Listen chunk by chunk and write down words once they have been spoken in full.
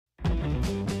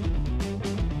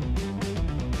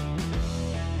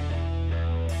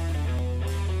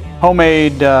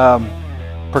homemade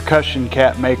percussion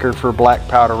cap maker for black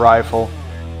powder rifle.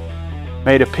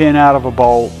 Made a pin out of a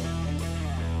bolt.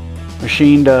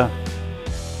 Machined a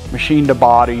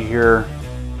body here,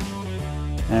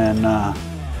 and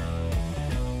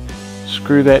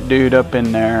screw that dude up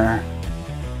in there.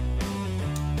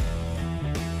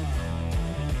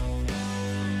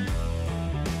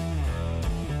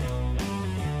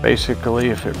 Basically,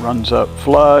 if it runs up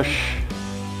flush,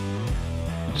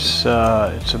 it's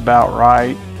about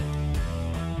right.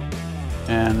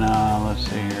 And let's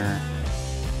see here.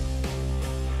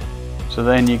 So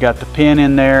then you got the pin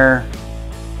in there.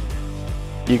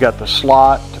 You got the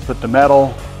slot to put the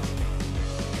metal.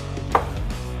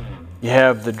 You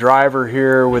have the driver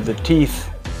here with the teeth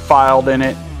filed in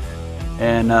it,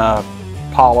 and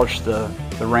polish the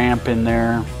ramp in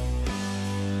there.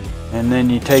 And then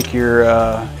you take your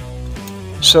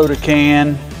soda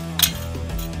can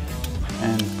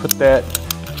and put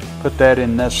that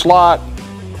in the slot.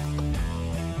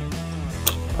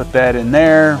 Put that in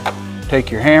there.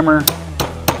 Take your hammer,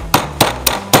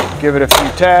 give it a few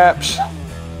taps,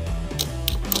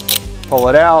 pull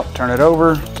it out, turn it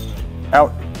over.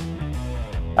 Out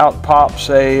pops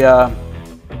a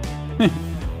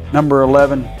number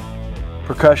 11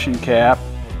 percussion cap.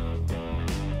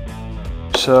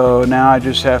 So now I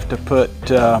just have to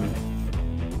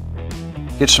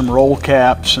get some roll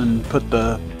caps and put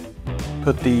the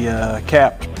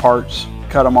cap parts,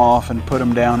 cut them off and put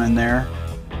them down in there,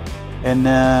 and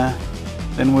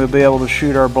then we'll be able to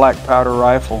shoot our black powder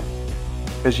rifle,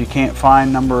 because you can't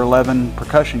find number 11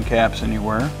 percussion caps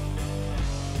anywhere.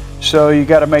 So you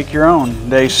got to make your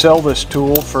own. They sell this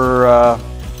tool for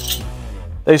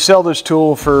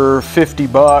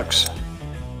 $50,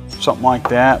 something like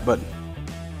that. But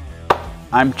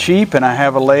I'm cheap and I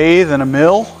have a lathe and a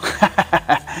mill.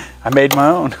 I made my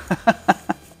own.